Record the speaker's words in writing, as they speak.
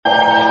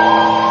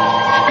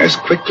As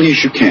quickly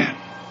as you can,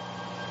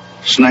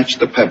 snatch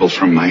the pebble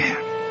from my hand.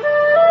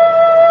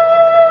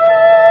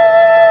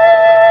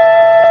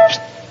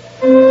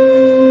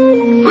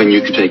 When you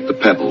take the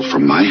pebble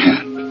from my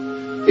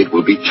hand, it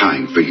will be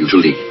time for you to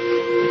leave.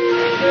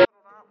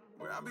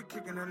 I be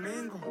kicking the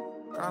lingo.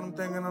 Got them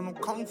thinking I'm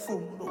kung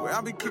fu. The way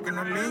I be kicking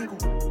the lingo.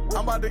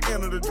 I'm about to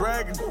enter the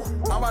dragon.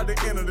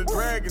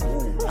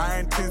 High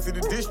intensity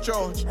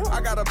discharge.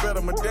 I got a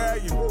better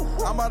medallion.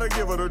 I'm about to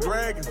give her the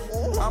dragon.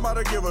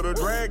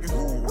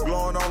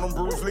 Blowing on them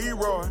Bruce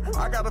Leroy.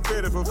 I got a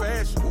fetish for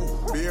fashion.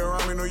 Be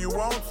around me, know you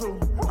want to.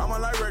 I'm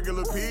like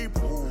regular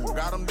people.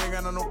 Got them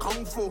thinking I'm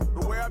kung fu.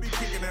 The way I be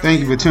kicking that.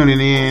 Thank you for tuning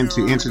in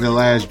to Enter the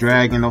Last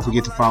Dragon. Don't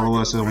forget to follow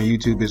us on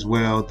YouTube as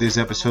well. This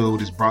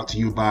episode is brought to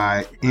you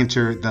by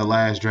Enter the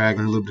Last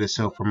Dragon. A little bit of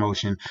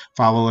self-promotion.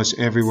 Follow us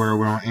everywhere.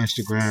 We're on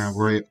Instagram.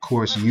 We're, of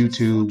course,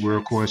 YouTube. We're,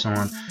 of course,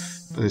 on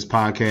this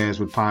podcast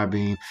with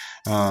Podbean.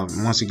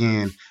 Once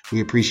again,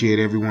 we appreciate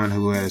everyone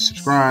who has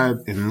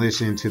subscribed and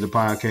listened to the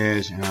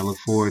podcast, and I look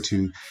forward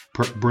to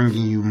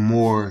bringing you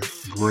more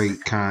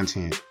great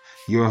content.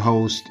 Your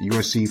host,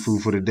 your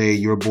seafood for the day,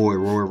 your boy,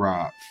 Roy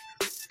Robb.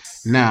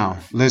 Now,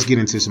 let's get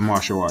into some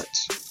martial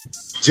arts.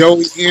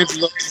 Joey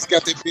Angelo just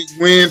got that big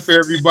win for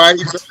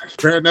everybody.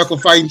 Bare Knuckle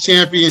Fighting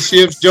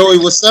Championships. Joey,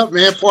 what's up,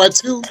 man? Part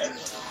 2.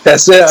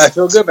 That's it. I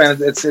feel good, man.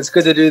 It's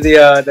good to do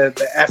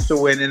the after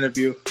win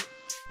interview.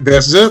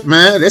 That's it,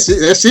 man. That's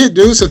it,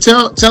 dude. So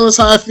tell us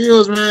how it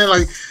feels, man.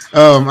 Like,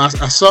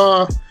 I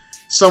saw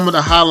some of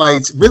the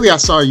highlights. Really, I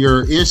saw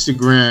your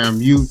Instagram,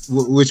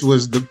 which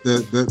was the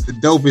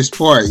dopest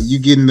part. You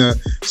getting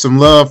some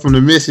love from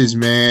the missus,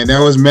 man. That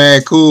was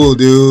mad cool,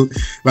 dude.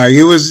 Like,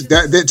 it was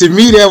that to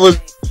me, that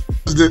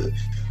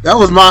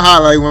was my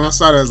highlight when I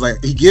saw that. I was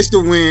like, he gets the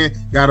win,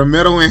 got a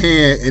medal in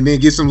hand, and then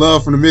get some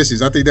love from the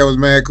missus. I think that was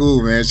mad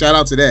cool, man. Shout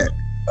out to that.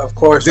 Of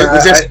course.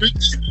 Was that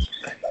scripted?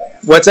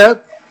 What's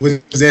that? Was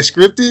that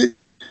scripted?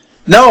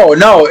 No.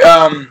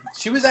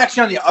 She was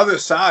actually on the other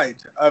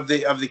side of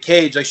the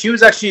cage. Like, she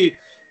was actually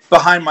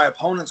behind my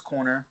opponent's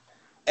corner,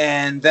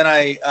 and then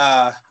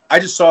I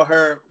just saw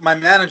her. My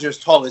manager's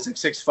tall; he's like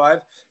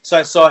 6'5". So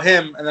I saw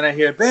him, and then I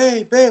hear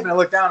babe, and I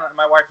looked down, and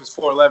my wife was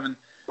 4'11".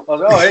 I was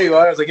like, oh, here you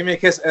are. I was like, give me a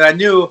kiss, and I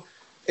knew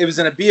it was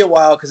gonna be a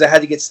while because I had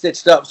to get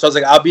stitched up. So I was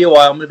like, I'll be a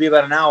while. I'm gonna be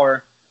about an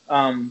hour.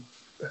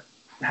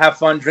 Have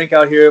fun, drink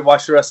out here,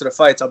 watch the rest of the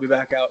fights. I'll be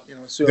back out,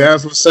 soon.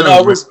 That's what's up.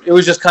 No, it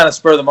was just kind of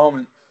spur of the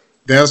moment.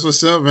 That's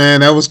what's up,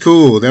 man. That was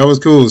cool.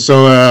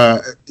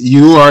 So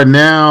you are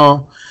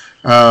now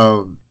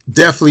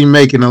definitely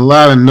making a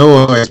lot of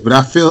noise, but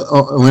I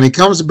feel when it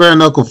comes to bare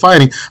knuckle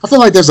fighting, I feel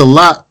like there's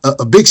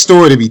a big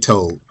story to be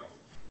told.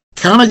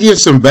 Kind of give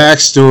some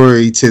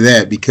backstory to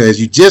that because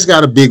you just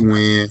got a big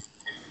win.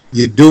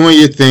 You're doing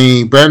your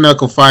thing. Bare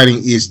knuckle fighting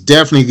is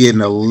definitely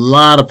getting a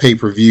lot of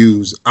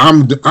pay-per-views.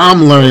 I'm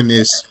learning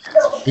this.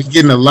 It's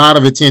getting a lot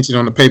of attention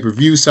on the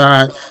pay-per-view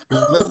side.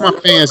 Let my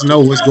fans know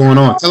what's going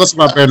on. Tell us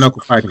about Bare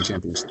Knuckle Fighting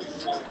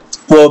Championships.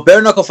 Well,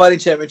 Bare Knuckle Fighting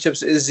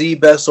Championships is the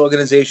best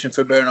organization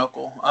for bare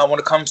knuckle. When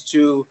it comes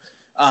to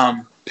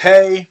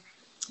pay,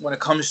 when it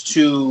comes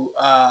to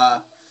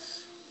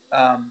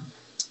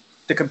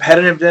the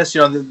competitiveness,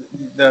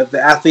 the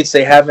athletes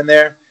they have in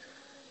there.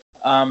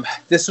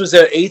 This was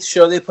their 8th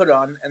show they put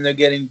on, and they're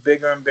getting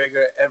bigger and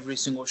bigger every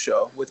single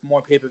show with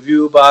more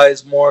pay-per-view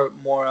buys, more.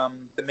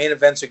 The main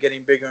events are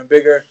getting bigger and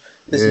bigger.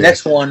 This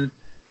next one,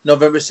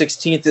 November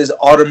 16th, is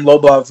Artem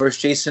Lobov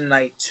versus Jason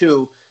Knight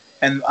 2.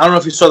 And I don't know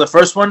if you saw the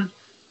first one,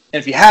 and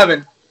if you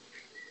haven't,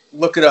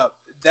 look it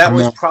up. That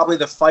was probably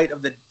the fight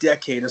of the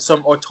decade, of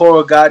some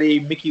Arturo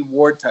Gatti, Mickey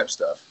Ward type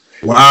stuff.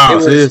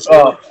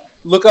 Wow.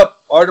 Look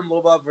up Artem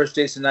Lobov versus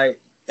Jason Knight,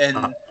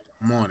 and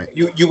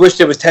you wish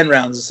there was 10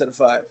 rounds instead of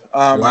 5.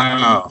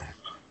 Wow.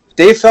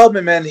 Dave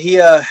Feldman, man, he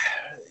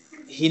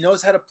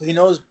knows he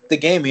knows the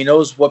game. He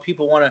knows what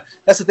people want to.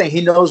 That's the thing. He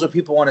knows what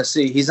people want to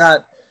see.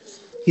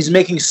 He's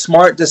making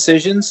smart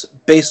decisions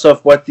based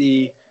off what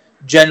the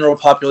general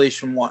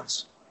population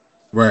wants.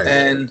 Right.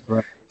 And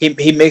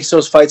he makes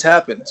those fights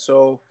happen.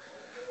 So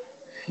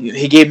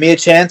he gave me a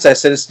chance. I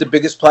said, it's the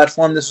biggest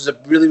platform. This was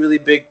a really, really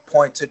big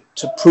point to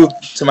prove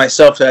to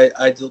myself that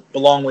I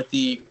belong with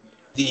the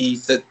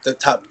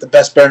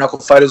best bare knuckle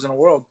fighters in the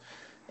world.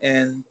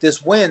 And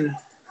this win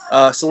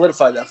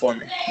solidified that for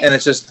me. And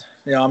it's just,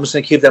 I'm just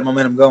going to keep that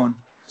momentum going.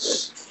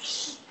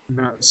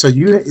 Now, so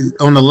you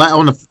on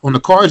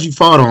the cards you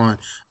fought on,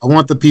 I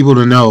want the people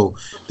to know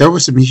there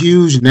were some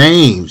huge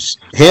names,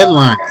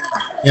 headlines,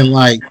 and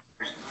like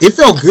it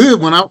felt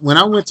good when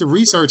I went to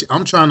research.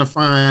 I'm trying to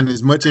find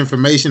as much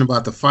information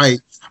about the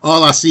fight.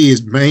 All I see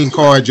is main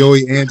card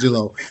Joey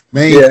Angelo,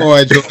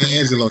 card Joey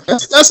Angelo.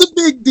 That's a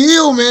big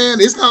deal,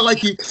 man. It's not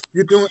like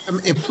you're doing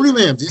in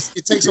prelims.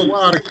 It takes a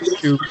while to get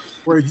to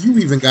where you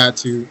even got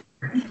to.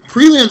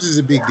 Prelims is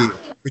a big deal.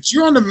 But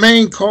you're on the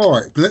main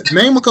card.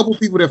 Name a couple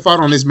people that fought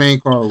on this main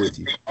card with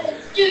you.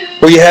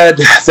 Well, you had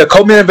the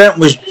co-main event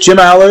was Jim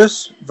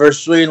Allers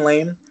versus Julian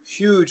Lane.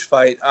 Huge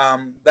fight.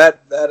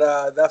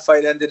 That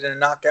fight ended in a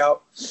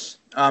knockout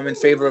in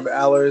favor of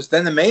Allers.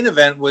 Then the main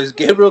event was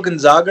Gabriel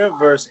Gonzaga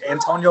versus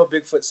Antonio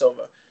Bigfoot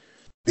Silva.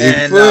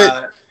 And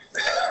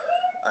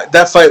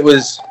that fight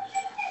was,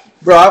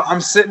 bro.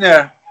 I'm sitting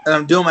there and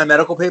I'm doing my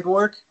medical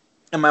paperwork,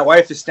 and my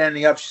wife is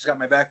standing up. She's got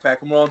my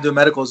backpack, and we're all doing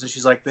medicals, and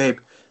she's like, "Babe,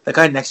 that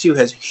guy next to you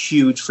has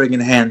huge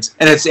friggin' hands,"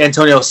 and it's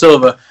Antonio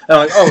Silva. And I'm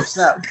like, "Oh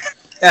snap!"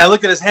 And I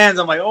look at his hands.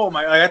 I'm like, "Oh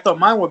my!" I thought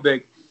mine were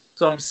big.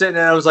 So I'm sitting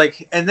there. I was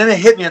like, and then it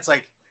hit me. It's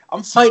like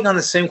I'm fighting on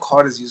the same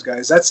card as these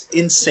guys. That's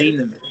insane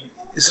to me.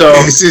 So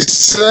it's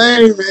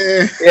insane,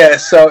 man. Yeah.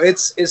 So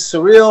it's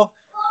surreal.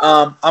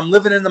 I'm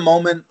living in the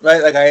moment,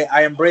 right? Like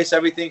I embrace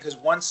everything because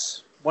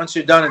once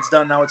you're done, it's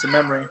done. Now it's a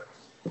memory.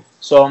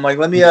 So I'm like,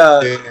 let me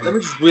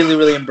just really,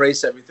 really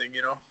embrace everything,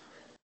 you know.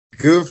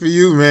 Good for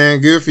you, man.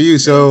 Good for you.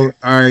 So,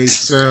 all right.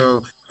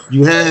 So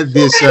you had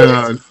this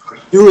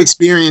new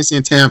experience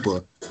in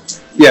Tampa.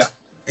 Yeah.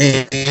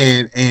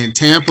 And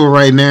Tampa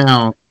right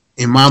now,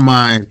 in my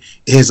mind,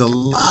 has a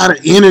lot of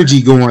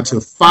energy going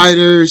to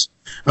fighters.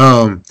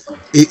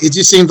 It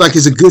just seems like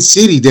it's a good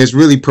city that's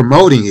really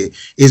promoting it.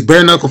 Is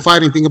bare knuckle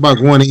fighting? Think about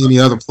going to any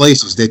other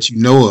places that you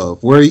know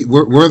of. Where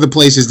are the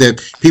places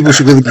that people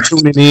should really be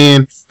tuning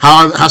in?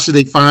 How should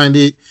they find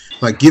it?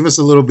 Like, give us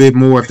a little bit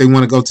more if they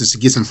want to go to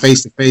get some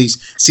face to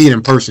face, see it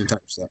in person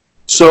type stuff.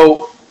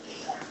 So,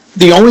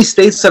 the only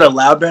states that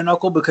allow bare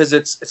knuckle, because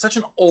it's such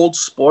an old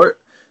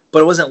sport, but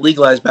it wasn't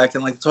legalized back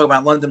then. Like talk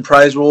about London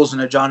prize rules in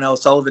the John L.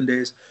 Sullivan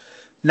days.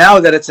 Now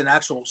that it's an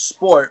actual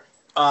sport.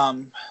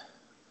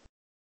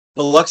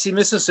 Biloxi,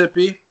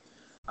 Mississippi,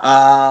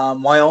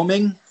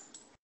 Wyoming,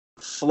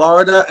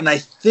 Florida, and I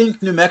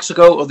think New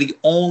Mexico are the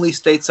only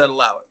states that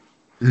allow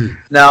it.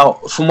 Now,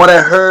 from what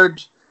I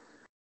heard,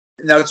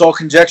 now it's all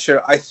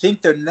conjecture. I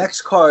think their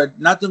next card,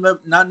 not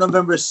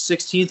November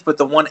 16th, but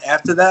the one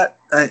after that,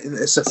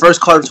 it's the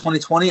first card of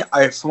 2020.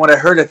 From what I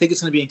heard, I think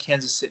it's going to be in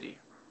Kansas City.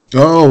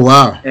 Oh,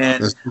 wow.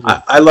 And cool.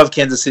 I love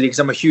Kansas City because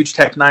I'm a huge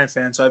Tech 9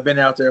 fan, so I've been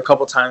out there a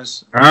couple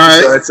times. All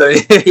right. So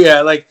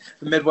yeah, like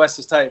the Midwest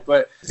is tight.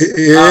 But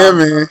yeah,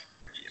 man.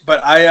 But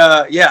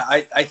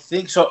I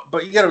think so.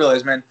 But you got to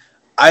realize, man,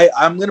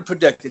 I'm going to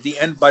predict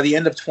by the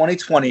end of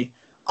 2020,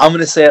 I'm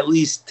going to say at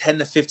least 10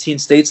 to 15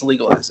 states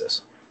legalize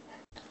this.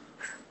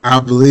 I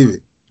believe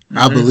it.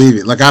 I believe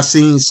it. Like, I've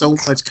seen so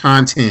much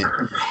content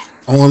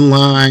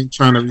online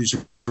trying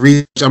to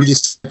reach. I'm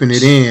just stepping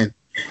it in,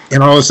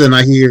 and all of a sudden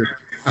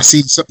I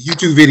see some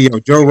YouTube video,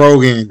 Joe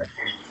Rogan,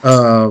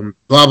 blah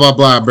blah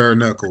blah, bare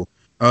knuckle.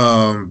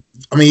 I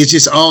mean, it's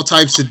just all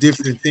types of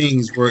different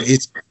things. When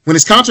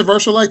it's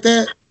controversial like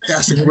that,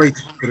 that's a great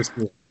thing for the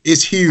sport.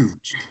 It's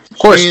huge, of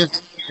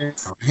course,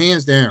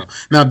 hands down.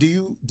 Now, do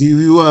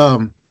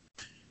you?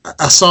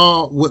 I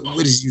saw what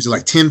is usually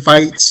like 10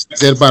 fights.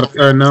 Is that about a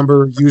fair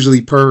number? Usually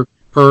per.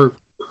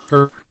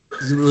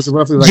 It was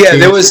roughly like 10.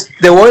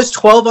 there was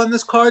 12 on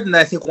this card, and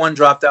I think one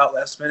dropped out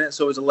last minute,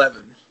 so it was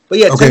 11. But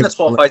yeah, 10 to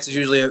 12 fights is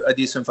usually a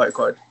decent fight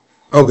card.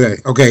 Okay.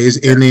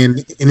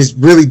 And it's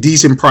really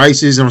decent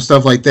prices and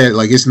stuff like that.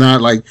 Like it's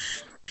not like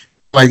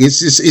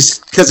it's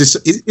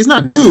because it's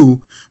not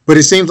new, but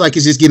it seems like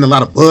it's just getting a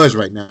lot of buzz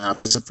right now.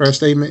 It's a fair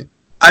statement.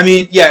 I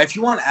mean, yeah. If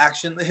you want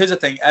action, here's the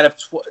thing: out of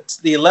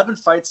the 11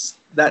 fights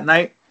that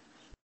night,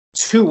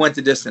 2 went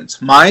the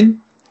distance.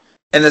 Mine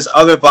and this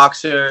other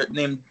boxer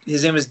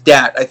his name is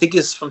Dat. I think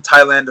he's from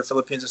Thailand or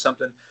Philippines or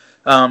something.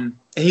 And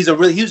he was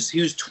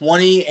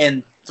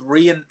 20-3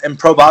 in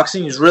pro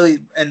boxing. He's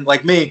really, and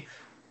like me,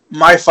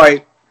 my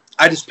fight,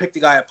 I just picked the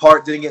guy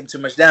apart, didn't get him too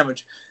much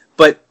damage.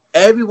 But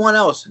everyone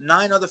else,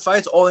 9 other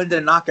fights, all ended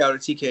in knockout or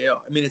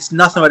TKO. I mean, it's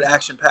nothing but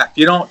action packed.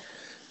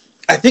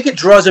 I think it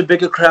draws a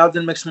bigger crowd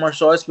than mixed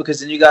martial arts because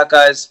then you got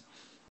guys,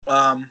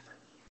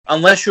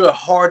 unless you're a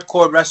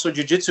hardcore wrestler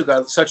jiu-jitsu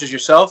guy such as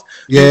yourself,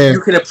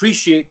 you can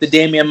appreciate the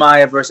Damian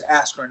Maia versus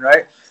Askren,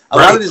 right? A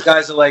lot of these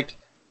guys are like,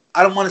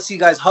 I don't want to see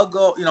guys hug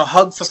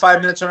for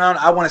 5 minutes around.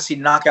 I want to see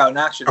knockout in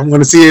action. I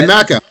want to see a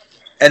knockout.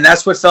 And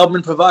that's what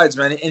Feldman provides,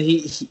 man.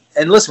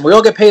 And listen, we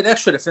all get paid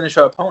extra to finish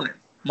our opponent.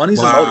 Money's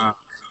a motive.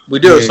 We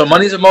do. Yeah. So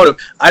money's a motive.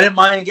 I didn't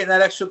mind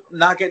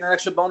not getting that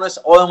extra bonus.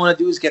 All I want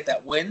to do is get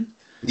that win.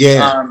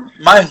 Yeah.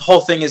 My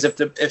whole thing is if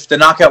the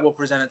knockout will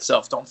present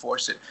itself, don't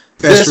force it.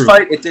 That's true.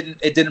 Fight, it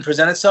didn't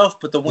present itself,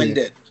 but the win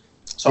did.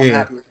 So I'm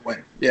happy with the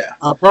win. Yeah.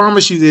 I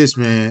promise you this,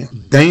 man.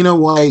 Dana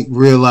White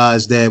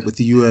realized that with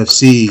the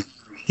UFC,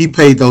 he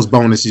paid those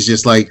bonuses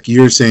just like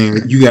you're saying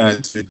you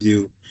guys would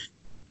do.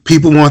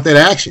 People want that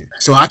action,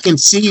 so I can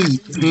see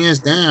hands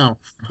down,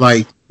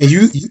 like, and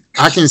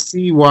I can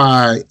see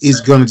why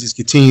it's gonna just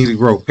continue to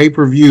grow.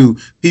 Pay-per-view,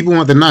 people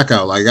want the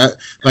knockout.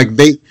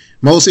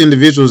 Most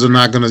individuals are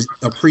not gonna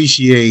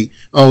appreciate.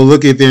 Oh,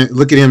 look at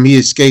him. He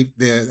escaped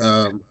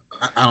that.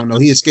 I don't know.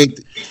 He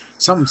escaped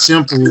something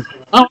simple.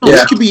 I don't know.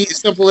 Yeah. It could be as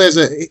simple as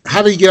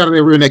how do you get out of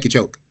that rear naked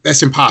choke?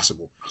 That's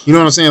impossible. You know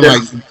what I'm saying? Yeah.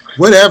 Like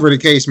whatever the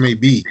case may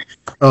be.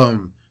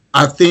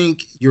 I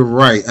think you're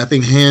right. I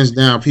think hands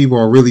down, people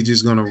are really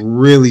just going to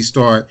really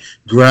start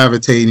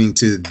gravitating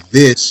to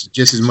this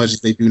just as much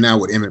as they do now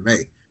with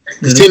MMA.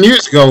 Because 10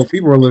 years ago,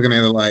 people were looking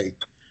at it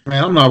like,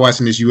 man, I'm not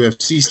watching this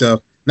UFC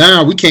stuff.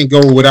 Now we can't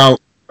go without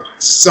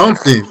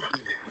something.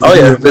 Oh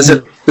yeah, there's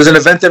an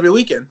event every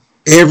weekend.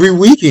 Every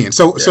weekend.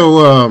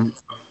 So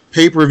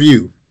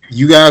pay-per-view.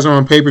 you guys are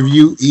on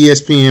pay-per-view,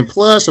 ESPN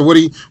Plus, or what are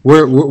you?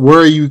 Where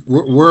are you?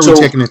 Where are we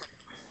taking it?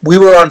 We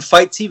were on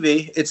Fight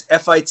TV. It's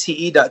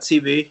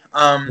FITE.tv.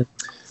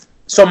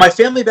 So my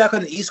family back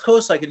on the East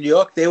Coast, like in New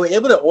York, they were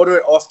able to order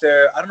it off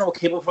their, I don't know what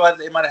cable provider,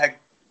 they might have had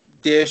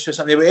Dish or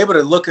something. They were able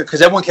to look at,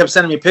 because everyone kept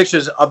sending me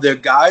pictures of their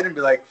guide and be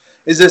like,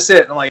 is this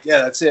it? And I'm like,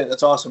 yeah, that's it.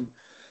 That's awesome.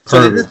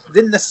 So they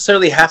didn't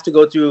necessarily have to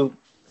go through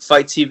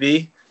Fight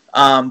TV,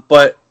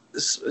 but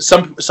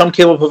some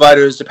cable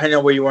providers, depending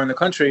on where you were in the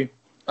country,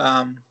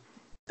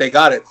 they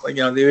got it. Like,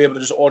 they were able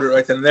to just order it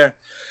right then and there.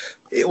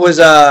 It was,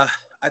 I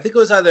think it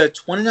was either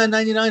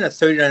 $29.99 or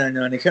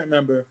 $39.99. I can't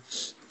remember,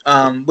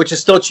 which is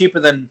still cheaper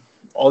than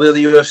all the other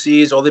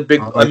UFCs, all the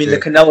big. I mean, the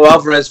Canelo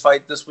Alvarez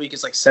fight this week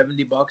is like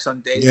 $70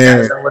 on day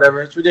pass or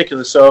whatever. It's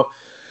ridiculous. So,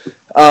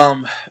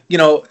 I'm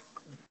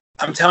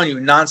telling you,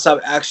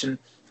 nonstop action.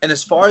 And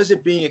as far as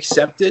it being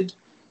accepted,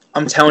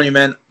 I'm telling you,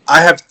 man,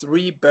 I have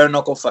 3 bare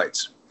knuckle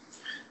fights.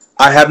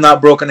 I have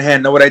not broken a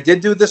hand. Now, what I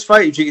did do with this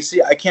fight, if you can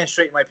see, I can't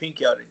straighten my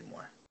pinky out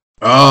anymore.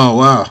 Oh,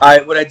 wow.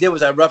 What I did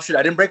was I ruptured.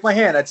 I didn't break my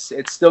hand. It's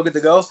still good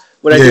to go.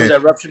 What I did was I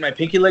ruptured my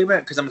pinky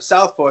ligament because I'm a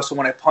southpaw. So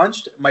when I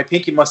punched, my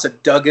pinky must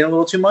have dug in a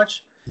little too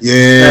much.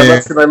 Yeah. And I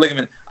ruptured my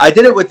ligament. I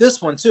did it with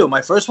this one too.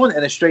 My first one,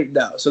 and it straightened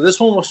out. So this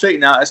one will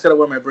straighten out. I just got to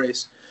wear my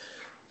brace.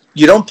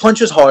 You don't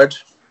punch as hard.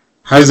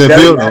 How does that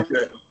feel?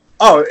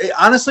 Oh,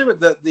 honestly,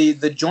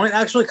 the joint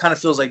actually kind of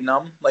feels like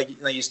numb, like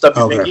you stuck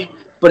your pinky,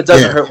 but it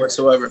doesn't hurt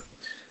whatsoever.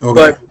 Okay.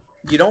 But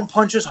you don't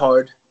punch as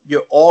hard.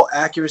 You're all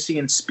accuracy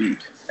and speed.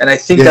 And I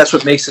think that's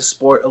what makes the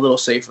sport a little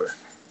safer.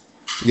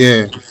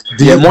 Yeah.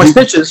 More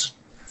stitches.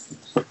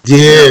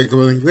 Yeah,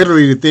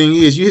 literally the thing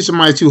is, you hit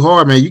somebody too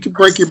hard, man, you can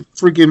break your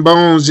freaking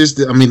bones.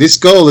 This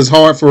skull is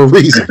hard for a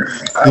reason. You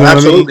know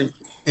Absolutely. What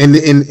I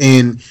mean?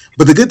 And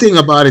but the good thing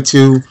about it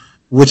too,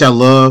 which I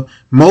love,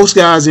 most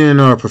guys in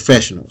are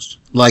professionals.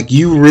 Like,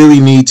 you really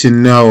need to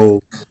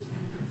know.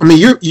 I mean,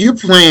 you're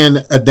playing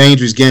a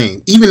dangerous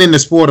game, even in the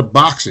sport of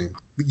boxing.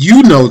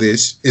 You know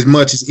this as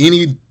much as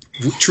any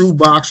true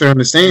boxer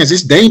understands.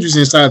 It's dangerous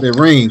inside that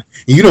ring,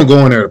 and you don't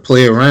go in there to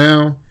play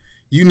around.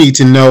 You need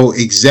to know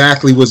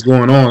exactly what's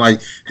going on.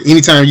 Like,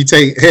 anytime you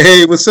take,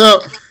 hey, what's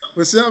up, man?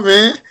 What's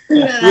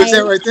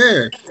that right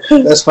there?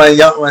 That's my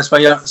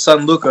young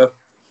son Luca.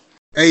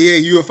 Hey, yeah,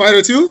 you a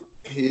fighter too?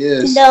 He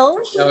is.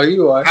 No. Oh,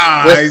 you are.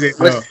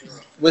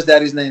 What's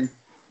daddy's name?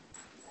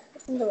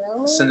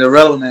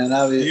 Cinderella, man.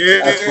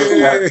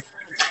 Yeah.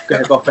 Go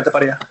ahead, go. Vete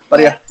para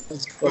allá.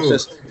 Watch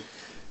this.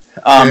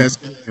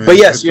 But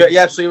yes, you're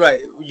absolutely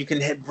right. You can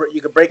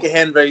break a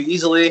hand very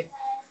easily,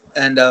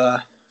 and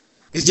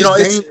it's just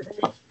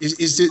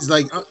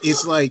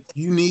like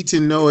you need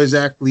to know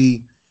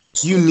exactly.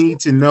 You need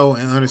to know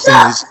and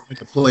understand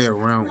to play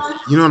around with.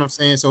 You know what I'm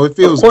saying? So it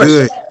feels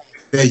good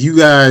that you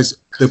guys,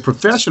 the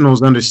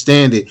professionals,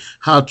 understand it.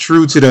 How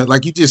true to the,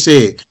 like you just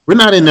said, we're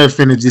not in there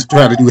finna just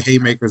try to do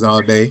haymakers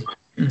all day.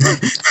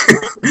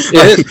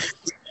 It is.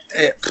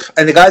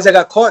 And the guys that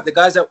got caught, the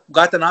guys that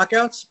got the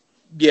knockouts,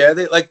 yeah,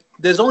 they like.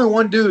 There's only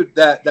one dude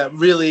that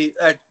really,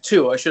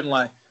 two, I shouldn't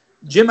lie,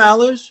 Jim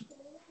Allers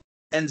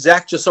and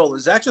Zach Gisola.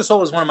 Zach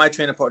Gisola is one of my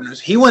trainer partners.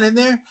 He went in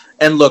there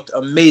and looked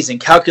amazing,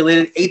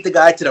 calculated, ate the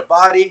guy to the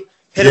body,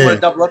 hit him with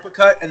a double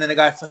uppercut, and then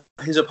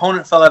his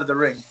opponent fell out of the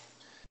ring.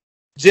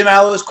 Jim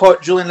Allers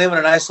caught Julian Lehman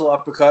a nice little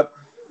uppercut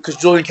because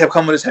Julian kept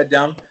coming with his head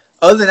down.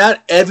 Other than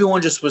that,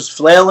 everyone just was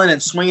flailing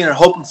and swinging and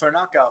hoping for a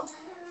knockout.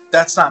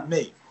 That's not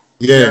me.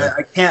 Yeah,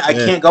 I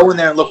can't go in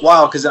there and look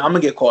wild because I'm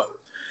gonna get caught.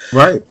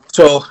 Right.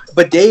 So,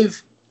 but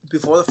Dave,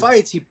 before the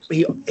fights,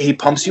 he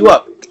pumps you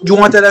up. You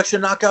want that extra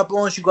knockout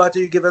bonus? You go out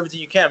there, you give everything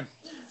you can.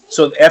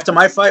 So after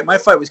my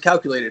fight was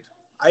calculated.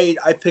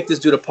 I picked this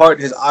dude apart.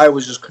 His eye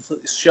was just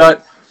completely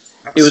shut.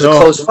 It was a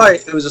close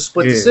fight. It was a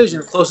split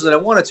decision, closer than I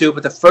wanted to.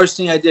 But the first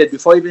thing I did,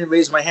 before I even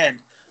raised my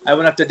hand, I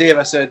went up to Dave.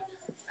 I said,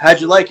 "How'd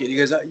you like it?" He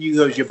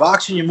goes, "Your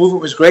boxing, your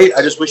movement was great.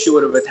 I just wish you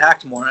would have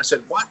attacked more." And I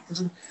said, "What?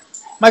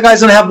 My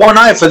guy's gonna have one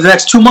eye for the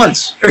next 2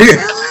 months."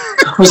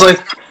 I was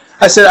like,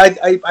 I said,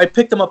 I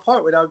picked him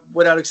apart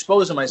without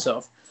exposing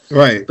myself.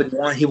 Right.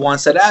 But he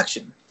wants that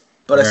action.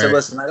 But I said,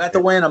 listen, I got the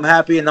win. I'm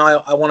happy, and now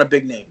I want a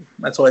big name.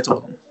 That's what I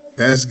told him.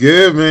 That's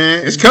good,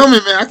 man. It's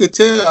coming, man. I could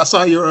tell. I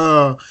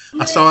saw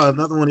I saw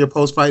another one of your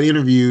post-fight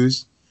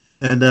interviews,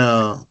 and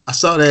I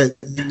saw that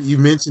you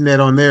mentioned that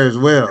on there as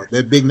well.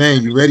 That big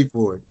name. You ready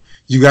for it?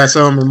 You got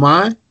something in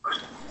mind?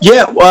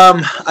 Yeah.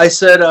 I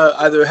said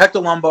either Hector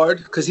Lombard,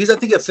 because he's, I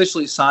think,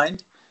 officially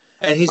signed,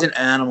 and he's an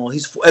animal.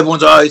 He's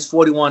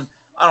 41.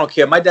 I don't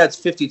care. My dad's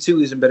 52.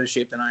 He's in better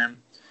shape than I am.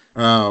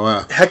 Oh,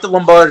 wow. Hector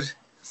Lombard,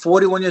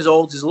 41 years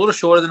old. He's a little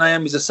shorter than I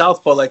am. He's a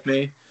southpaw like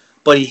me,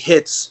 but he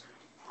hits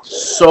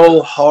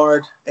so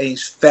hard, and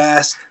he's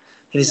fast,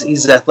 and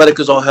he's athletic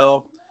as all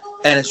hell,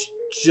 and it's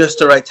just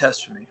the right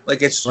test for me.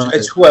 Like, it's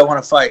who I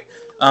want to fight.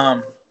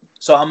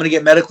 So I'm going to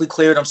get medically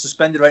cleared. I'm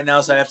suspended right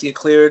now, so I have to get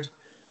cleared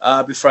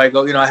before I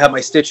go. I have my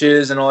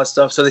stitches and all that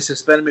stuff, so they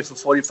suspended me for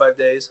 45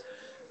 days.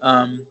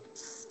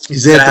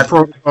 Is that the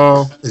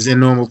protocol? Is that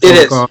normal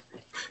protocol?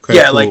 Okay,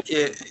 yeah, cool. like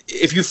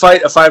if you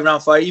fight a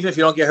 5-round fight, even if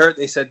you don't get hurt,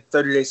 they said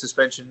 30-day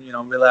suspension.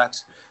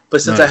 Relax.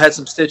 But since I had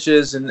some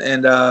stitches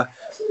and I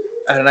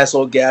had a nice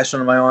little gash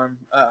under my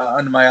arm,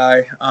 under my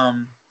eye,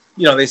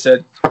 they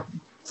said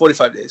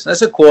 45 days. And I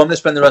said, cool. I'm gonna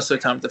spend the rest of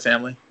the time with the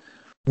family.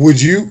 Would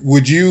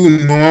you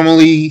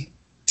normally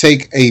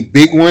take a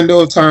big window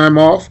of time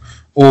off,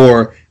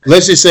 or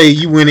let's just say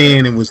you went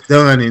in and was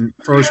done in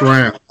first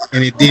round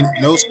and it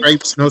didn't, no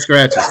scrapes, no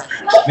scratches.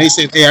 And they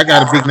said, hey, I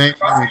got a big name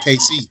in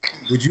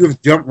KC. Would you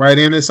have jumped right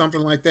into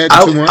something like that?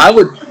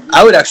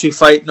 I would actually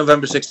fight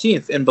November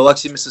 16th in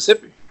Biloxi,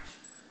 Mississippi.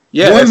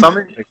 Yeah, if I'm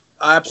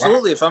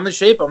in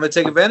shape, I'm gonna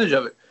take advantage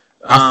of it.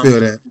 I feel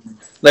that.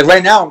 Like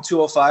right now, I'm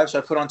 205, so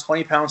I put on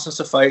 20 pounds since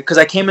the fight. Because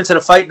I came into the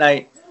fight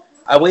night,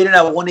 I weighed in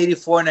at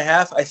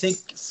 184.5. I think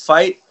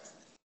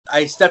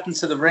I stepped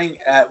into the ring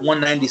at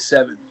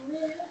 197.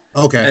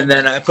 Okay. And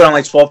then I put on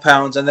like 12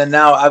 pounds. And then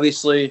now,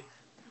 obviously,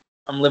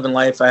 I'm living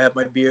life. I have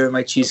my beer,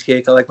 my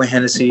cheesecake. I like my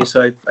Hennessy,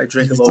 so I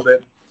drink a little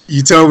bit.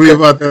 You told me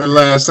about that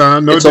last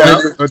time. No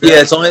doubt. Yeah,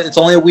 it's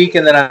only a week,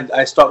 and then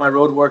I start my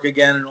road work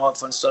again and all that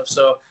fun stuff.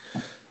 So,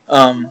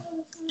 I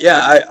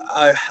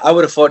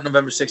would have fought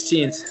November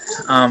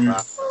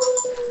 16th.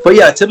 But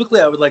yeah,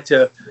 typically I would like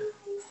to,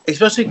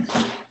 especially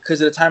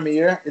because of the time of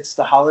year, it's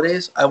the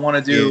holidays. I want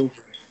to do.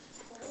 Yeah.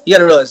 You got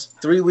to realize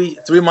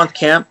 3-month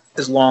camp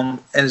is long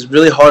and it's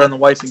really hard on the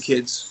wife and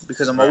kids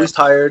because I'm always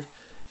tired.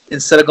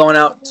 Instead of going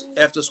out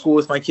after school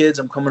with my kids,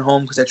 I'm coming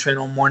home because I train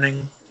all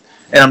morning,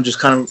 and I'm just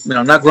kind of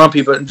not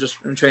grumpy, but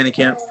just in training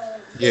camp.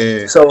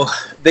 Yeah. So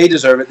they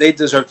deserve it. They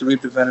deserve to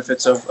reap the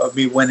benefits of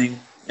me winning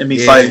and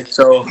me fighting.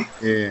 So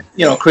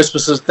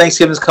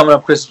Thanksgiving's coming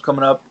up, Christmas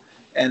coming up.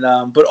 And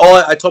but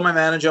I told my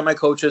manager and my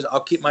coaches,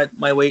 I'll keep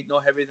my weight no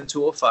heavier than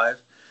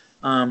 205,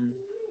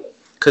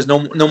 because no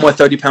more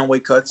 30-pound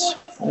weight cuts.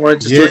 We're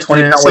just doing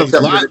 20-pound weight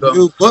cuts.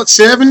 Dude,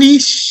 $170.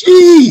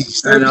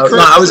 Sheesh. I know.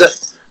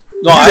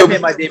 I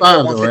made my debut at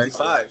 155.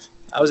 Right?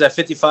 I was at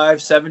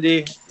 55,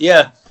 70.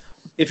 Yeah.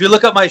 If you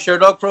look up my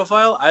Sherdog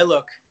profile, I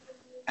look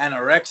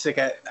anorexic.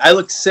 I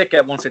look sick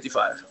at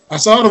 155. I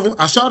saw the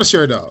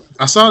Sherdog.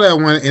 I saw that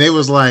one, and it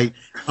was like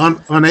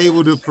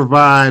unable to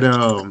provide.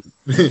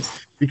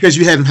 Because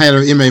you hadn't had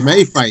an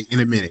MMA fight in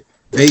a minute.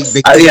 My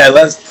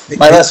last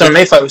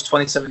MMA fight was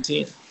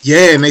 2017.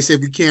 Yeah, and they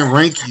said we can't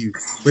rank you,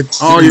 but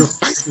all your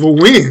fights were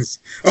wins.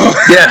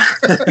 Yeah,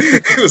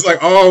 it was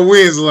like all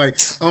wins. Like,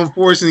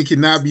 unfortunately,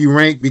 cannot be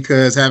ranked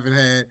because haven't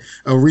had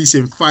a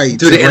recent fight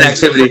due to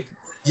inactivity.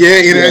 Yeah,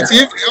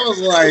 inactivity. I was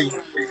like,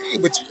 hey,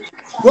 but you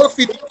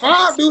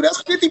 155, dude.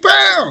 That's 50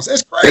 pounds.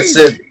 That's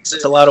crazy. That's it.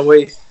 It's a lot of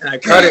weight, and I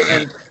cut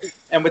it.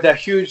 And with that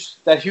huge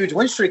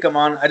win streak I'm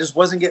on, I just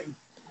wasn't getting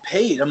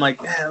paid. I'm like,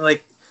 man,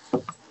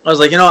 I was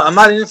like, I'm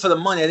not in it for the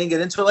money. I didn't get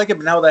into it like it,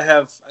 but now that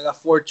I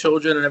got 4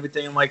 children and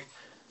everything, I'm like,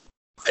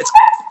 it's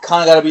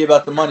kind of got to be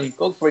about the money.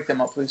 Go break them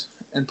up, please,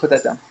 and put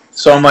that down.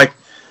 So I'm like,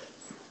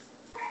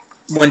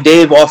 when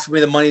Dave offered me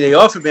the money they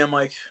offered me, I'm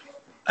like,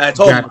 I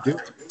told him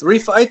 3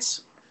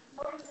 fights,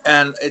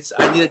 and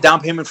I need a down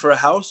payment for a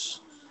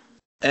house,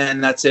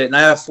 and that's it. And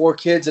I have 4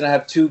 kids, and I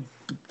have 2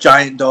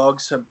 giant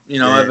dogs. I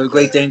have a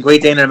Great Dane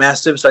and a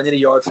Mastiff, so I need a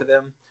yard for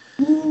them.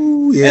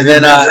 Ooh, yeah, and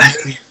then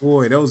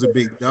boy, those are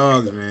big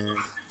dogs, man.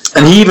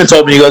 And he even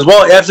told me, he goes,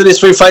 "Well, after these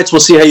 3 fights, we'll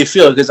see how you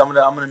feel because I'm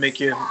gonna make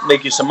you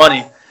some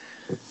money."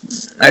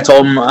 I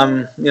told him,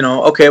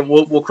 okay,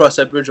 we'll cross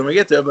that bridge when we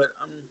get there, but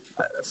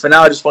for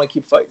now, I just want to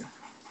keep fighting.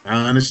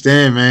 I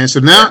understand, man. So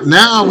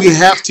now we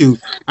have to.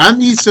 I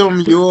need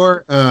some of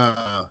your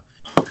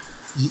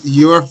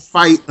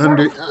fight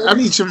I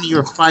need some of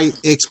your fight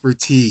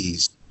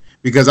expertise.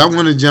 Because I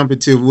want to jump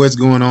into what's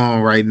going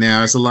on right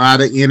now. It's a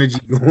lot of energy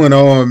going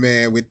on,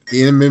 man, with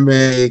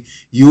MMA,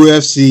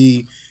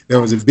 UFC.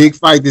 There was a big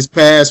fight this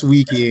past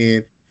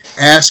weekend,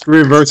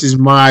 Askren versus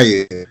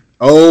Maia.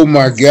 Oh,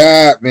 my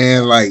God,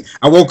 man. Like,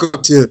 I woke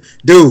up to,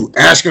 dude,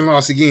 Askren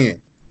lost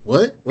again.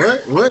 What?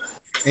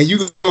 And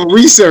you go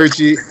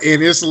research it,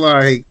 and it's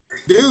like,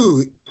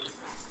 dude,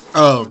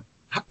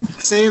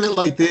 saying it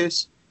like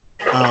this,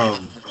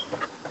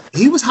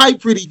 he was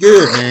hyped pretty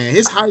good, man.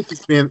 His hype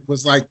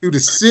was like through the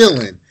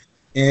ceiling,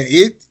 and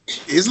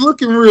it's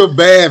looking real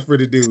bad for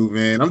the dude,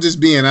 man. I'm just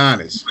being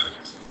honest.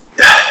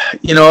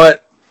 You know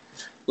what?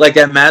 Like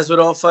that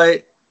Masvidal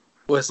fight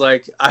was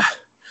like,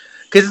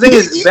 because the thing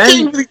is,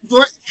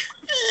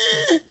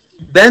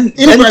 Ben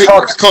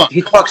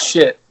talks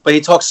shit, but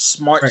he talks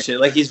smart shit.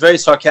 Like he's very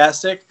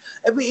sarcastic.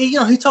 I mean,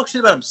 he talks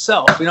shit about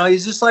himself.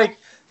 He's just like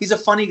he's a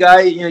funny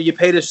guy. You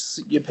paid him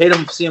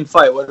to see him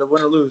fight, whether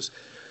win or lose.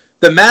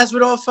 The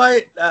Masvidal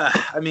fight, I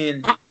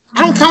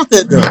don't count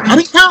that though. I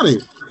didn't count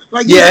it.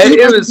 Like,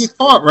 it was get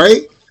caught,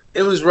 right?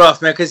 It was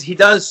rough, man, because he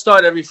does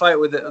start every fight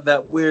with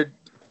that weird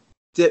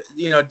dip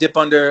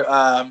under,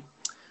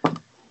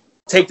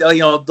 take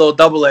the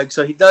double leg.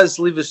 So he does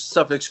leave his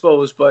stuff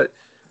exposed. But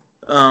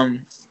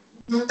and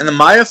the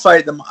Maia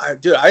fight,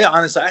 dude, I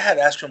had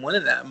Askren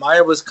winning that.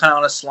 Maia was kind of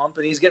on a slump,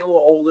 and he's getting a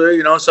little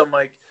older, So I'm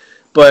like,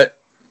 but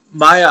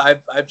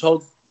Maia, I've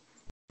told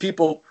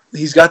people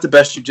he's got the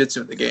best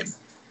jiu-jitsu in the game.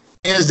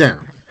 Hands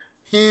down.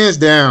 hands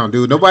down,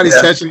 dude. Nobody's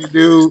touching the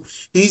dude.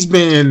 He's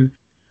been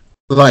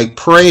like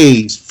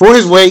praised for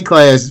his weight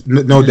class,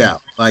 no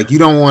doubt. Like you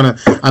don't want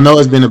to. I know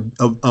there's been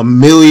a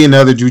million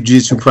other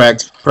jiu-jitsu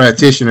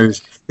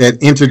practitioners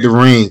that entered the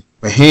ring,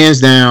 but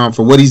hands down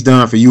for what he's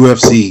done for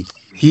UFC,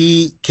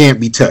 he can't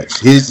be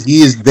touched. He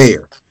is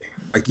there.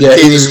 Like you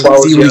can't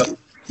even see.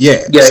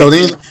 Yeah. So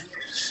then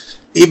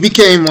it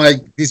became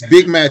like this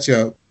big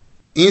matchup: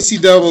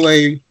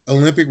 NCAA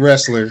Olympic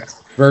wrestler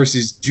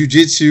versus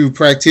jiu-jitsu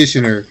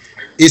practitioner.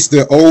 It's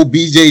the old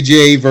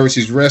BJJ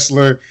versus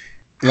wrestler.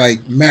 Like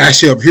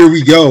mashup, here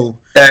we go.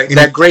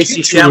 That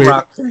Gracie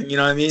Shamrock thing, you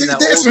know what I mean?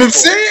 That's what I'm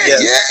saying.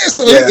 Yeah.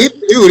 So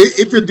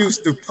it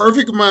produced the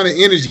perfect amount of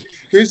energy.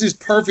 Here's this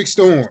perfect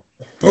storm.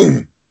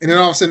 Boom. And then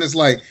all of a sudden it's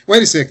like,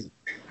 wait a second.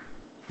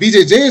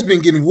 BJJ has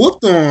been getting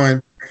whooped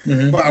on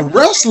by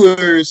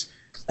wrestlers.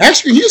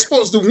 Actually, you're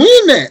supposed to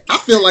win that. I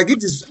feel like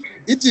it just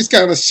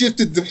kind of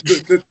shifted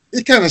tilted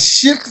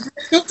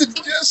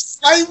just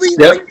slightly.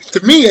 Yep. Like,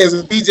 to me, as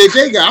a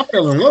BJJ guy, I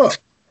fell in love.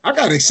 I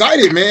got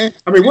excited, man.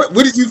 I mean, what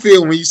did you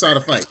feel when you saw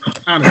the fight?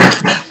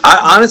 Honestly.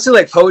 I honestly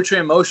like poetry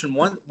in motion.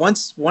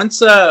 Once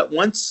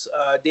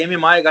Damian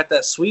Maia got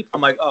that sweep,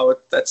 I'm like, oh,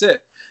 that's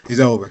it.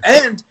 He's over.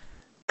 And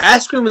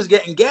Askren was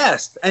getting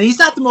gassed, and he's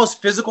not the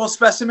most physical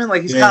specimen.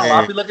 Like he's kind of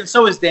loppy looking.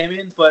 So is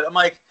Damian, but I'm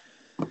like,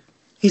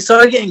 he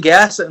started getting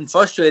gassed and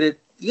frustrated.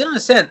 You gotta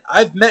understand,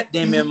 I've met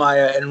Damian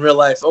Maia in real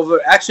life.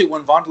 Actually,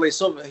 when Wanderlei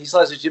Silva, he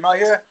still has a gym out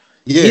here.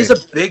 Yeah. He's a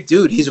big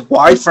dude. He's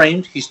wide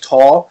framed. He's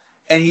tall,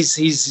 and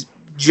he's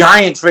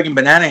giant friggin'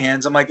 banana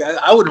hands. I'm like,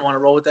 I wouldn't want to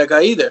roll with that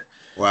guy either.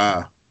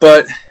 Wow.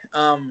 But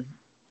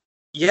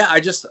yeah,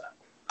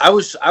 I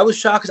was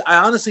shocked because I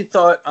honestly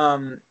thought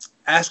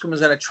Askren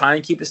was gonna try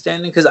and keep it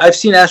standing because I've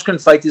seen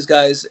Askren fight these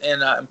guys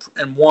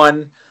and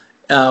won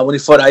when he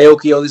fought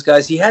Aoki. All these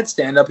guys, he had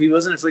stand up. He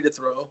wasn't afraid to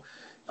throw.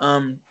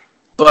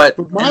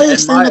 But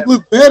Maia's stand up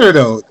looked better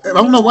though. I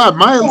don't know why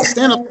Maia's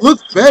stand up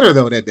looked better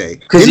though that day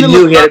because he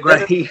knew he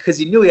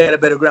had a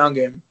better ground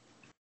game.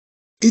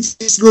 It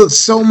just looks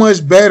so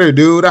much better,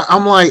 dude.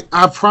 I'm like,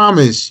 I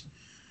promise.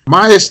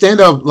 Maia stand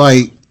up,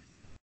 like,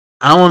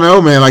 I don't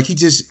know, man. Like, he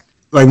just,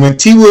 like, when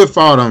T Wood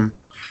fought him,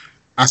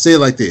 I say it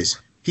like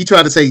this. He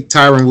tried to take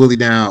Tyron Woodley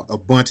down a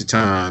bunch of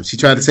times. He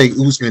tried to take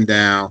Usman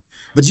down.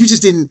 But you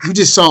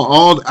just saw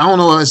all, I don't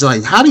know. I was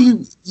like, how do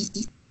you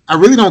I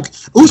really don't.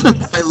 Usman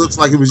fight looks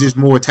like it was just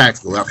more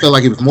tactical. I felt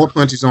like it was more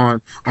punches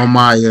on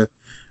Maia.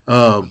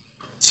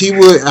 T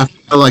Wood, I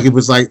felt like it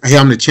was like, hey,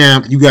 I'm the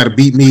champ. You got to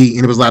beat me,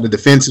 and it was a lot of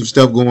defensive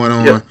stuff going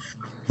on. Yep.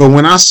 But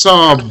when I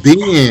saw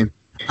Ben,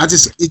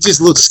 it just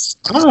looks.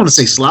 I don't want to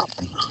say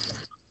sloppy,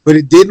 but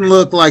it didn't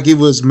look like it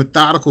was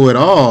methodical at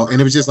all.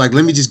 And it was just like,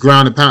 let me just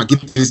ground and pound,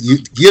 get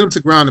him to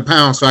ground and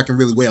pound, so I can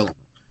really wail him.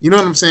 You know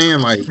what I'm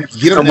saying? Like,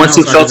 get him. And once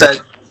he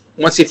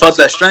felt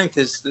that strength,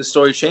 the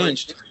story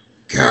changed.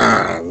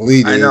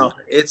 Golly, dude. I know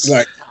it's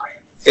like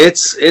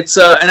it's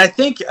and I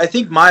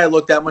think Maia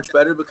looked that much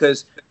better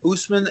because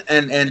Usman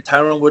and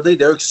Tyron Woodley,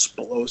 they're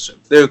explosive.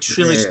 They're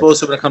extremely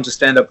explosive when it comes to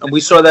stand up, and we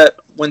saw that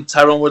when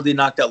Tyron Woodley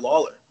knocked out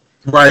Lawler.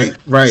 Right.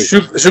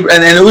 Super,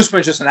 and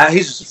Usman's he's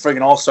just a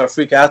freaking all-star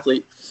freak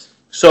athlete.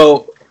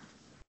 So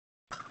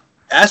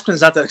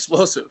Askren's not that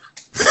explosive.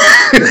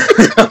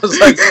 It's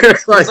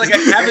like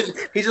a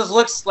cabbage. He just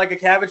looks like a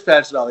Cabbage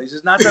Patch doll. He's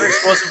just not that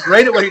explosive.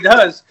 Great at what he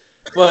does.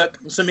 But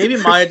so maybe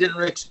Maia didn't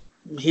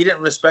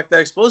respect that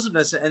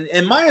explosiveness,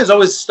 and Maia's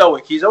always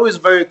stoic. He's always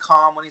very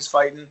calm when he's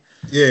fighting.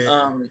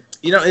 Yeah.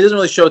 He doesn't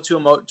really show too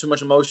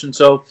much emotion.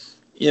 So,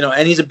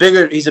 and he's a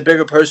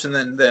bigger person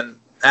than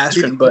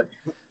Askren. But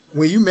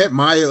when you met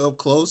Maia up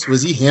close,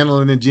 was he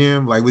handling the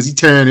gym? Like, was he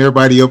tearing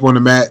everybody up on the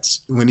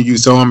mats when you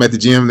saw him at the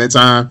gym that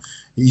time?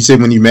 You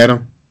said when you met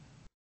him.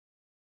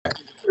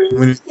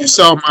 When you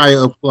saw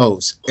Maia up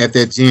close at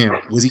that gym,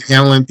 was he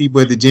handling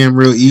people at the gym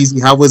real easy?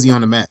 How was he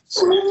on the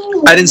mats?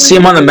 I didn't see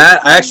him on the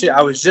mat.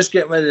 I was just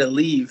getting ready to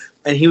leave,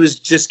 and he was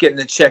just getting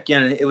to check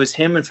in. And it was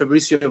him and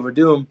Fabricio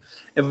Verdum.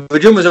 And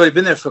Verdum has already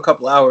been there for a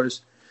couple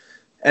hours.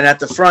 And at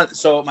the front,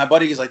 so my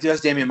buddy is like, dude,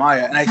 that's Damian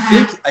Maia. And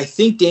I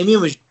think Damian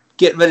was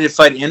getting ready to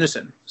fight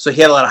Anderson. So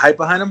he had a lot of hype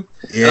behind him.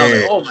 Yeah. And I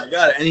was like, oh, my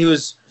God. And he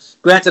was,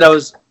 granted, I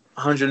was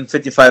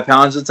 155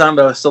 pounds at the time,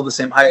 but I was still the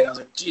same height. And I was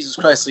like, Jesus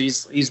Christ, so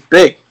he's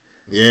big.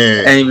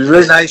 Yeah. And he was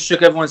really nice,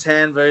 shook everyone's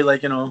hand, very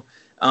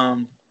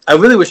I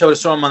really wish I would have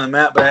thrown him on the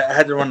mat, but I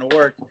had to run to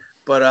work.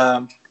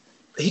 But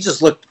he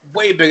just looked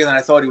way bigger than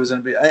I thought he was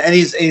going to be. And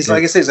he's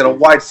like I say, he's got a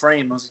wide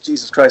frame. I was like,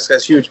 Jesus Christ, this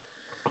guy's huge.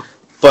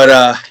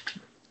 But,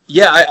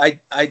 yeah,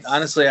 I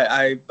honestly,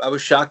 I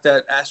was shocked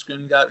that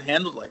Askren got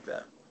handled like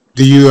that.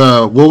 Do you,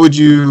 what would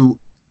you,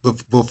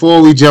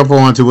 before we jump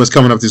on to what's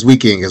coming up this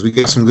weekend, because we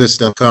got some good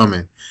stuff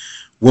coming,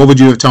 what would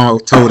you have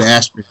told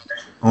Askren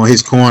on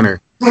his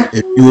corner?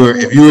 If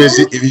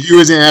you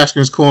was in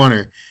Askren's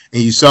corner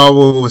and you saw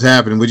what was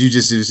happening, would you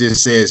just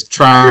says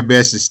try your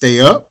best to stay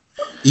up?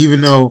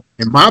 Even though,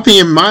 in my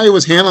opinion, Maia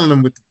was handling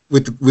them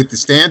with the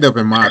stand up.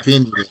 In my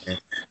opinion,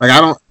 like I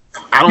don't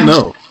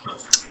know.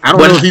 I don't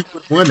know if he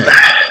would win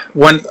that.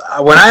 When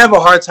I have a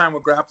hard time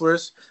with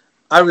grapplers,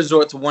 I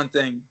resort to one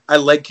thing: I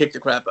leg kick the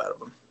crap out of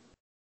them.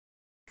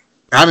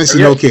 I didn't see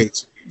no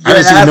kicks. You're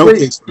an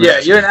athlete.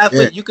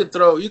 Yeah. You could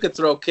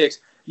throw kicks.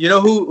 You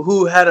know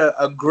who had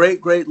a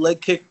great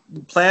leg kick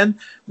plan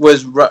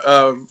was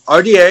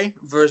RDA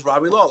versus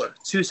Robbie Lawler.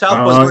 Two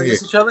southpaws went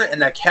against each other,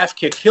 and that calf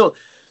kick killed.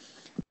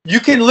 You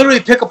can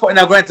literally pick apart.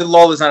 Now, granted,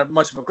 Lawler's not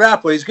much of a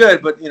grappler; he's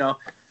good, but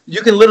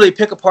you can literally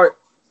pick apart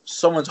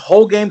someone's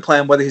whole game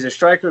plan, whether he's a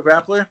striker or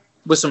grappler,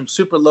 with some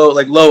super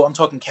low. I'm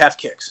talking calf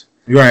kicks.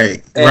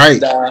 Right.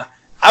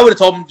 I would have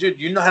told him, dude,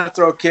 you know how to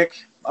throw a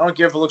kick. I don't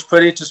care if it looks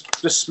pretty. Just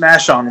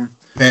smash on him.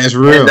 That's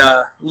real.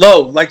 And,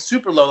 low, like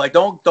super low. Like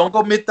don't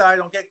go mid thigh.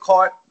 Don't get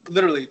caught.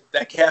 Literally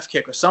that calf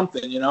kick or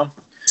something.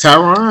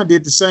 Tyron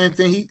did the same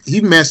thing.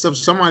 He messed up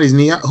somebody's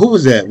knee. Who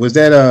was that? Was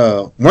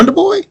that Wonder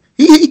Boy?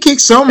 He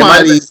kicked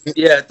somebody.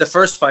 The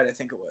first fight I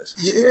think it was.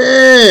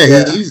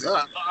 Yeah.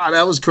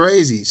 That was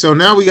crazy. So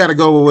now we got to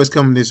go with what's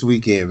coming this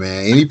weekend,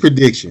 man. Any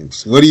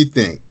predictions? What do you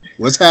think?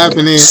 What's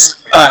happening?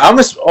 I'm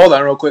gonna hold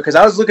on real quick because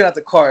I was looking at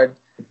the card.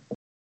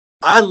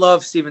 I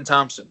love Stephen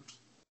Thompson.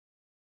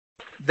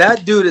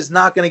 That dude is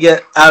not going to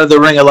get out of the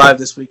ring alive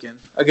this weekend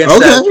against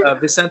that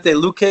Vicente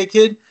Luque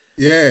kid.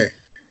 Yeah.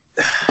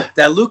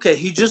 That Luque,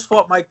 he just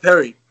fought Mike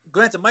Perry.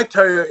 Granted, Mike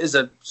Perry is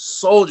a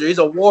soldier. He's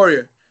a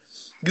warrior.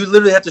 You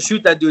literally have to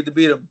shoot that dude to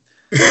beat him.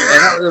 And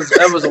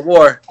that was a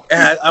war.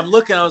 And I'm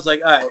looking, I was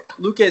like, all right,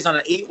 Luque's on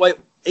an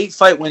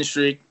 8-fight win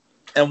streak,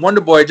 and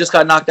Wonder Boy just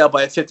got knocked out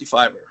by a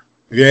 55er.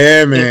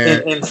 Yeah,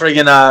 man. In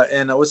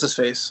friggin' what's his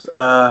face?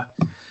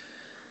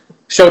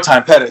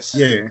 Showtime Pettis.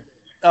 Yeah.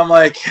 I'm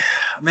like,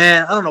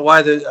 man, I don't know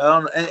why.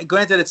 And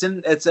granted, it's in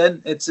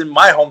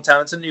my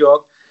hometown. It's in New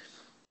York.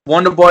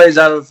 Wonder Boy is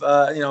out of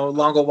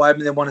Longo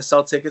Weidman. They want to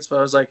sell tickets, but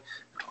I was like,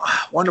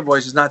 Wonder Boy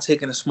is just not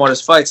taking the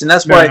smartest fights, and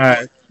that's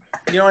why.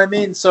 You know what I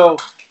mean? So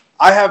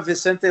I have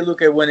Vicente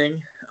Luque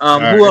winning.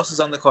 Who else is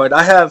on the card?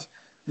 I have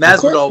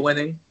Masvidal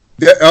winning.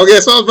 Yeah, okay,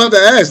 so I was about to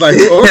ask, like,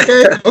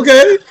 okay,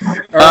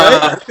 all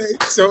right. Okay.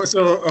 So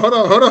hold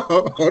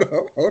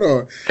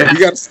on. You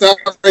got to stop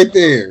right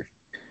there.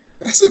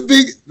 That's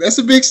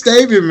a big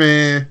statement,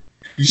 man.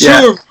 You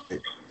sure?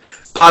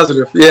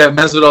 Positive. Yeah,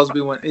 Masvidal's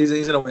be win.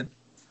 He's gonna win.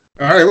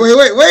 All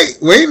right,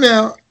 wait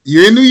now.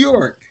 You're in New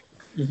York.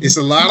 Mm-hmm. It's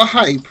a lot of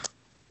hype.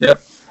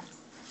 Yep.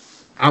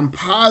 I'm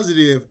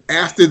positive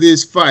after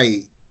this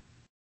fight,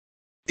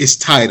 it's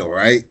title,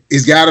 right?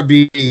 It's got to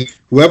be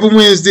whoever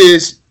wins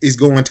this is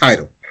going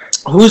title.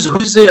 Who's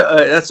the?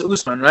 That's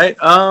Usman, right?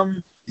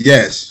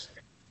 Yes.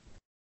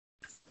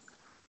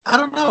 I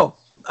don't know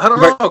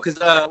because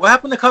what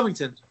happened to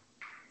Covington?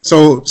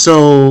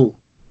 So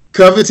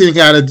Covington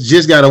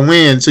just got to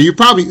win. So you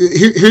probably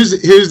here's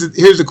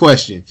the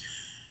question.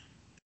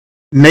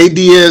 Nate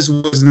Diaz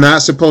was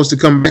not supposed to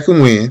come back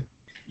and win.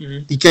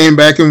 Mm-hmm. He came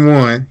back and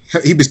won.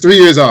 He was 3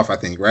 years off, I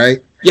think,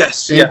 right?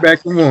 Yes. Came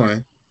back and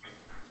won.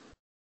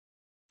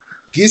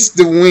 Gets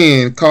the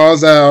win,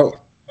 calls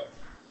out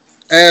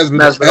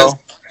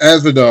Masvidal,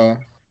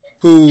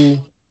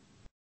 who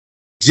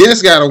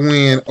just got a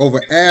win over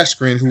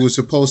Askren, who was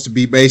supposed to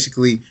be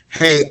basically,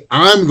 hey,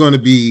 I'm going to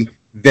be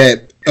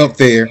that up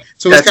there.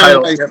 So it's kind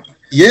of like,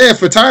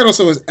 for title.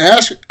 So it's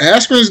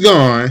Askren's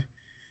gone.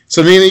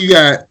 So then you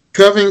got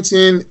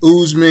Covington,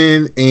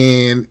 Usman,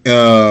 and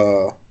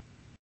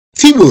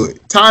T-Wood,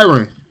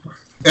 Tyron.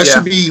 That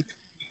should be.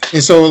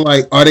 And so,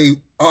 like, are they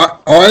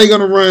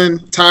going to run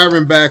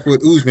Tyron back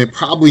with Usman?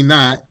 Probably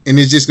not. And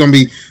it's just going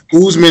to be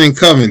Usman and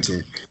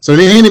Covington. So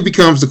then it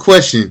becomes the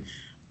question: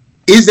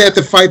 is that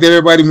the fight that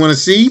everybody want to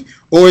see,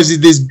 or is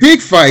it this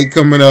big fight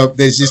coming up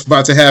that's just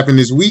about to happen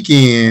this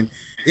weekend?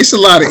 It's a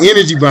lot of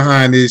energy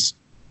behind this.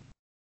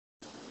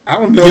 I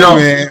don't know,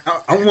 man.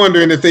 I'm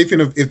wondering if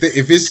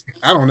it's.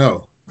 I don't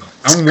know.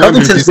 I'm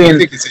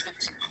wondering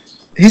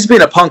he's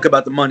being a punk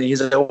about the money.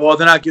 He's like, well,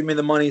 they're not giving me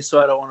the money,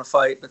 so I don't want to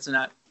fight. That's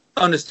not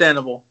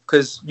understandable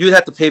because you'd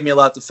have to pay me a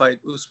lot to fight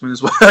Usman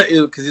as well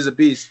because he's a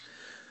beast.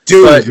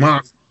 Dude,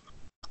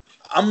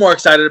 I'm more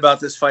excited about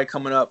this fight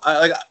coming up.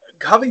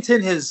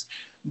 Covington has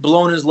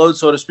blown his load,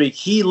 so to speak.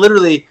 He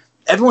literally,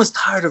 everyone's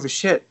tired of his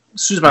shit.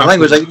 Excuse my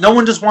language. Like no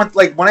one just wants.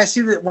 Like when I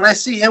see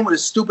him with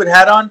his stupid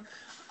hat on,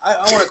 I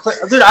want to click.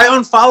 Dude, I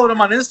unfollowed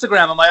him on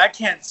Instagram. I'm like, I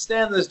can't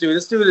stand this dude.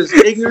 This dude is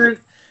ignorant.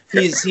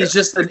 He's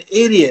just an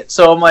idiot.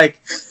 So I'm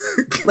like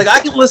I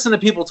can listen to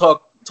people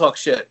talk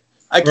shit.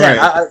 I can't.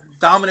 Right.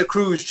 Dominic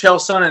Cruz, Chael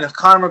Sonnen, and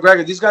Conor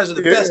McGregor. These guys are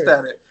the best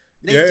at it.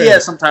 Nate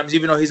Diaz sometimes,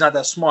 even though he's not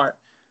that smart.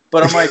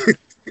 But I'm like,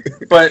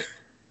 but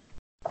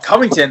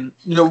Covington,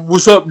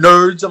 what's up,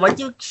 nerds? I'm like,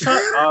 dude,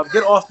 shut up.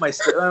 Get off my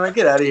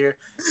get out of here.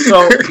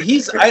 So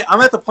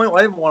I'm at the point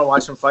where I didn't want to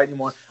watch him fight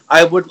anymore.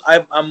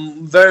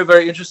 I'm very,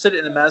 very interested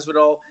in the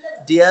Masvidal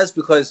Diaz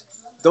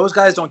because those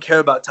guys don't care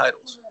about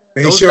titles.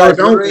 They sure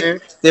don't,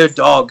 man. They're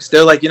dogs.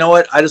 They're like, you know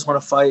what? I just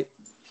want to fight.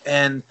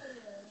 And,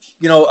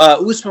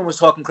 Usman was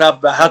talking crap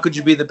about how could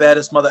you be the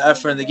baddest mother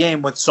effer in the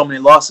game with so many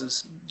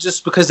losses?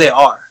 Just because they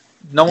are.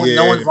 No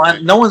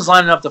one's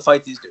lining up to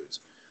fight these dudes.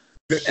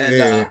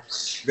 And,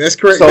 that's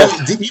correct. So,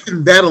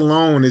 even that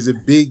alone is a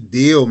big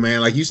deal,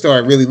 man. Like you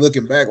start really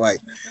looking back, like,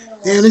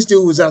 damn, this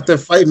dude was out there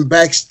fighting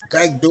back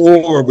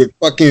door with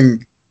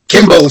fucking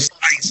Kimbo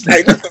Slice.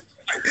 Like,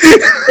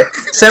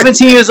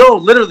 17 years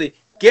old, literally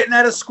getting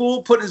out of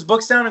school, putting his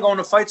books down, and going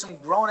to fight some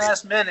grown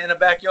ass men in a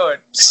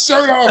backyard.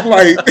 Shirt off,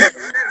 like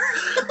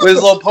with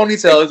his little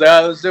ponytail. He's like,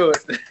 "Ah, let's do it."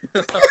 I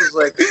was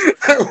like,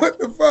 what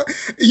the fuck?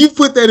 You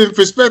put that in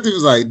perspective.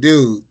 It's like,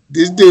 dude,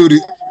 this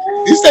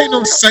ain't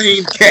no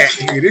sane cat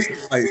here. This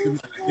is like,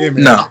 yeah,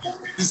 man. No.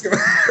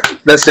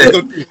 That's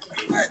it.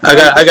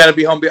 I gotta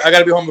be home. I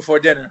gotta be home before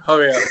dinner.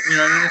 Hurry up. You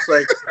know what I mean? It's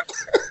like,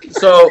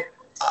 so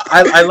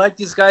I like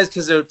these guys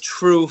because they're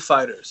true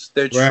fighters.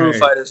 They're true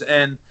fighters,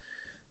 and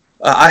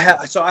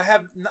I don't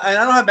have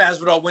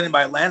Masvidal winning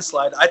by a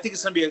landslide. I think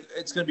it's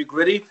gonna be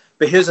gritty.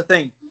 But here's the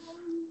thing: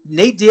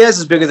 Nate Diaz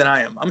is bigger than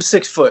I am. I'm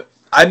 6 foot.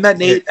 I met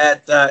Nate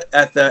at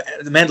the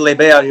Mandalay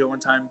Bay out here one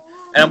time,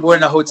 and we're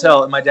in a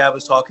hotel, and my dad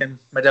was talking.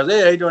 My dad was,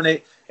 "Hey, how you doing,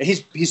 Nate?" And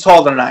he's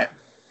taller than I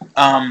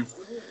am.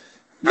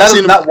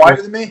 Not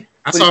wider than me.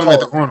 I saw him at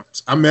the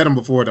Arnold's. I met him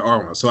before the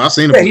Arnold's, so I've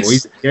seen him before.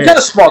 He's not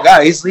a small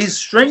guy. He's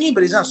stringy,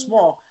 but he's not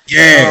small.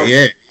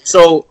 Yeah.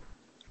 So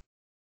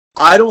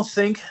I don't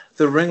think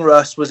the ring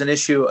rust was an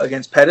issue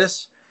against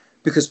Pettis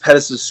because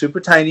Pettis is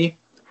super tiny.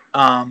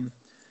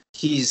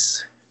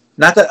 He's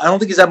not that. I don't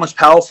think he's that much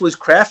powerful. He's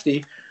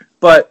crafty,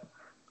 but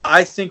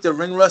I think the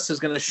ring rust is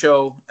going to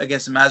show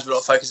against the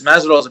Masvidal fight because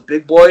Masvidal is a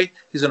big boy.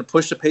 He's going to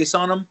push the pace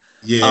on him.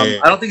 Yeah.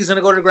 I don't think he's going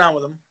to go to the ground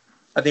with him.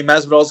 I think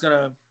Masvidal is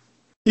going to.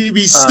 He'd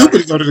be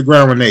stupid to go to the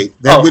ground with Nate.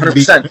 That wouldn't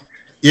 100%. be.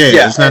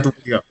 Yeah, it's not the way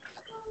to go.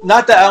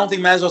 Not that I don't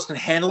think Masvidal can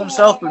handle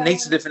himself, but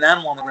Nate's a different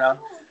animal on the ground.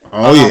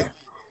 Oh yeah.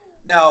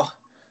 Now,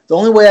 the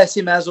only way I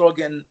see Masvidal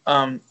getting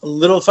a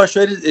little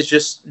frustrated is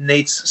just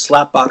Nate's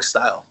slapbox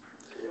style.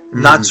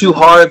 Not too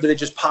hard, but it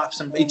just pops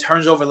him. He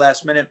turns over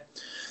last minute.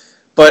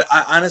 But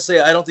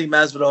honestly, I don't think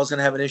Masvidal is going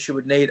to have an issue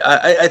with Nate.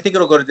 I think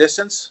it'll go to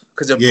distance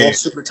because they're both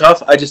super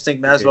tough. I just think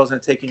Masvidal is going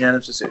to take a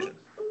unanimous decision.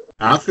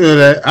 I feel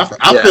that. I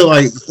feel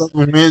like if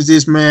someone wins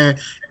this, man,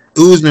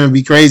 Usman would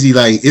be crazy.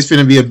 Like, it's going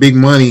to be a big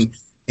money,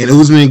 and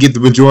Usman get the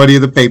majority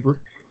of the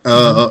paper.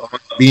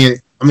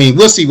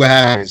 We'll see what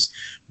happens.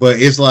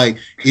 But it's like,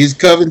 is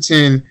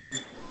Covington,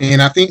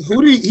 and I think,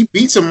 he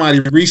beat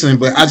somebody recently,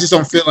 but I just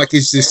don't feel like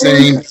it's the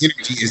same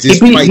energy as this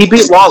fight. He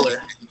beat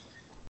Lawler.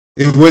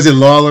 Was it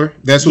Lawler?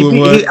 That's who it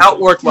was? He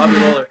outworked Bobby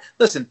Lawler.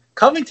 Listen,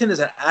 Covington is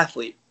an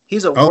athlete.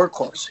 He's a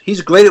workhorse.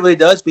 He's great at what he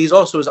does, but he's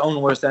also his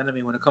own worst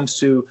enemy when it comes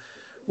to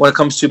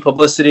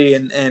publicity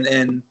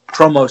and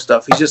promo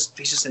stuff. He's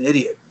just an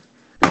idiot.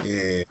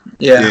 Maybe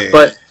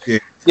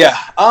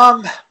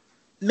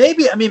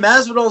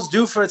Masvidal's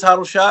due for a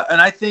title shot,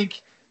 and I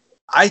think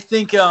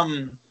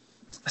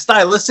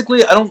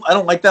stylistically, I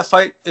don't like that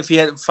fight if he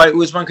had to fight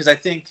Usman because I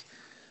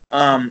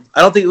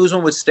don't think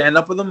Usman would stand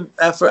up with him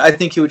I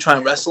think he would try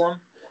and wrestle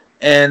him,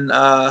 and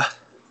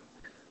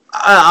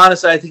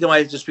honestly, I think it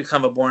might just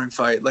become a boring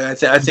fight.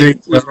 Like I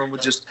think Usman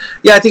would just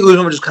kind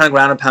of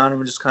ground and pound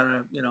him and just kind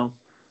of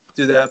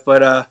do that.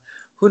 But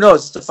who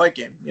knows? It's a fight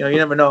game. You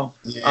never know.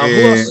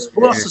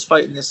 Who else is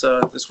fighting this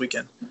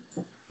weekend?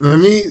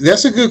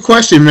 That's a good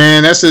question,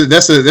 man. That's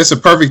a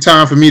perfect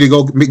time for me to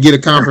go get a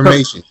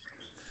confirmation.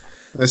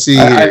 Let's see.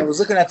 I was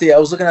looking at the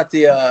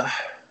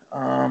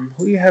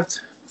who do you have?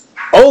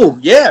 Oh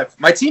yeah,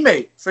 my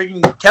teammate,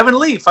 freaking Kevin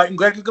Lee fighting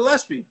Gregor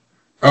Gillespie.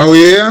 Oh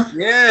yeah.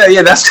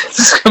 Yeah.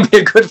 That's gonna be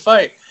a good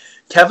fight.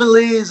 Kevin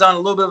Lee is on a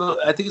little bit of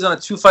I think he's on a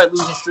 2-fight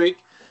losing streak,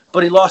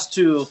 but he lost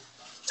to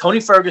Tony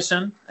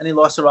Ferguson and he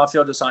lost to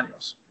Rafael Dos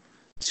Anjos.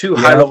 2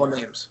 high-level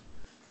names.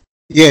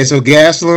 Yeah, so Gastelum